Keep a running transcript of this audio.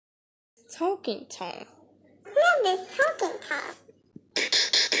Talking Tom. Love this talking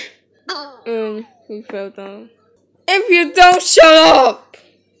Tom. He fell down. If you don't shut up!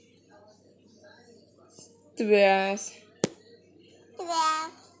 Stupid ass. Yeah.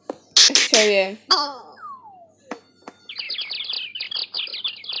 Let's try again.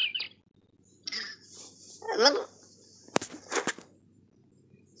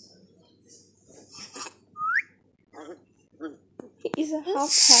 He's a hot paddle.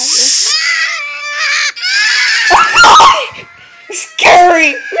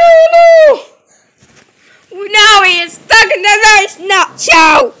 Scary! No! Now he is stuck in the ice nut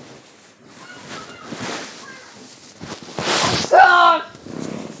show! Stop!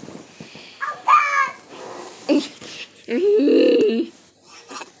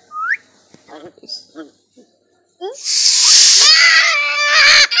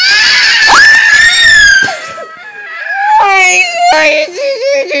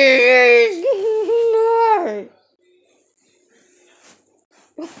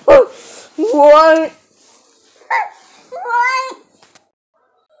 What?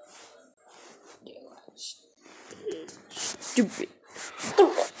 Stupid.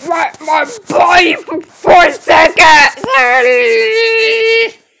 Right, my body for 4 seconds!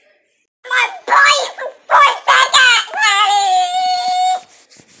 My body for 4 seconds!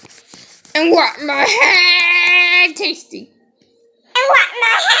 And what my head tasty. And what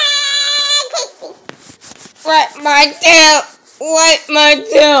my head tasty. What my tail. What my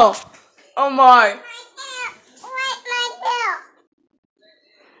tail. Oh my. What my tail.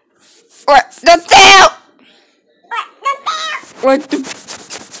 What the tail. What the tail. What the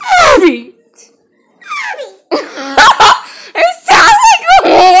baby. It sounds like a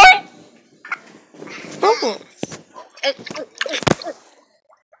horn. Bubbles.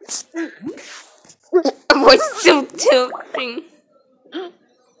 What's still tilting?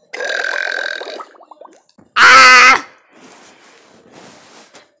 Ah!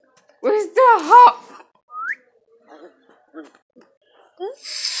 Where's the hop?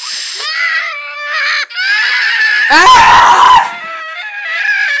 Ah!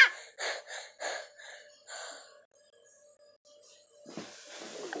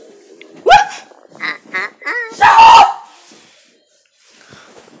 What? Shut up!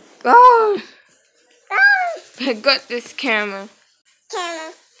 Oh. I got this camera.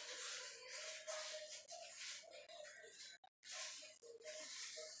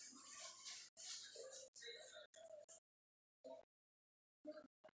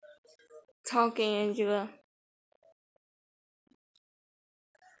 Talking, Angela.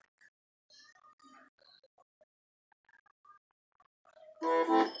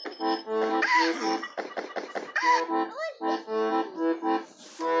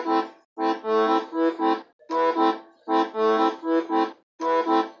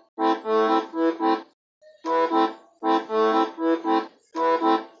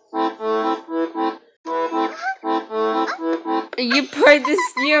 You played this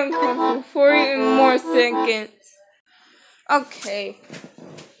unicorn for 40 more seconds. Okay.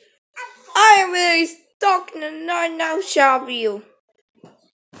 I am really stuck in a no shop you.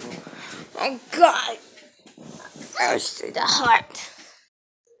 Oh God. Goes to the heart.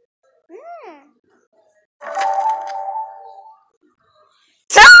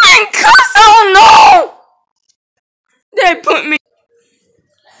 Time cuss, oh no! They put me.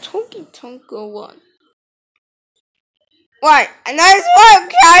 Tonky Tonka one. What? A nice one,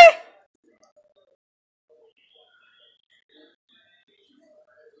 okay?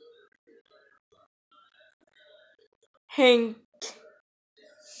 Hank.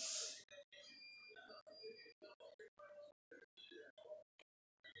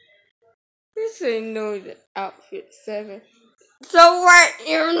 This ain't no the outfit 7. So what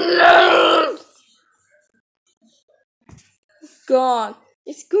your nose? God,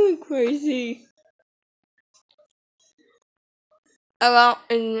 it's going crazy. Around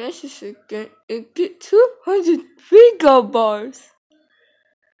in a second, it get 200 finger bars.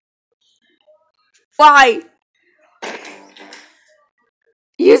 Why?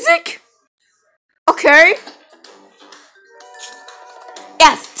 Music? Okay.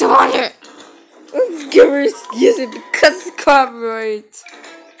 Yes, 200. Give us music because it's copyright.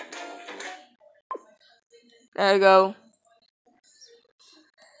 There you go.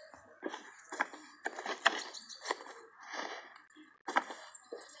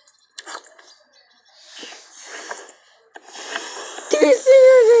 This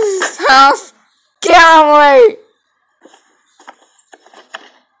is his house. Can't wait.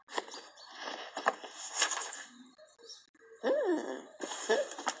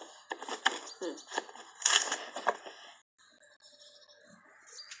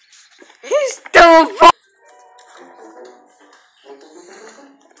 He's still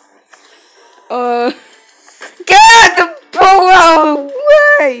a get the pole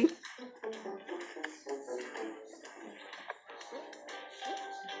away!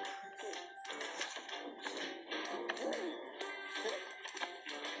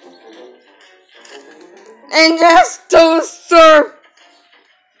 And just don't serve.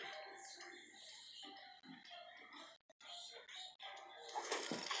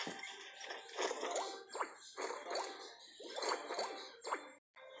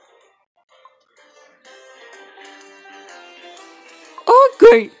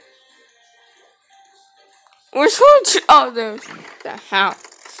 Okay. Which one's other? The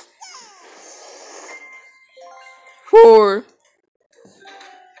house. 4.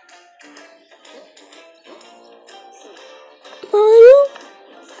 Mario?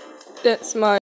 That's my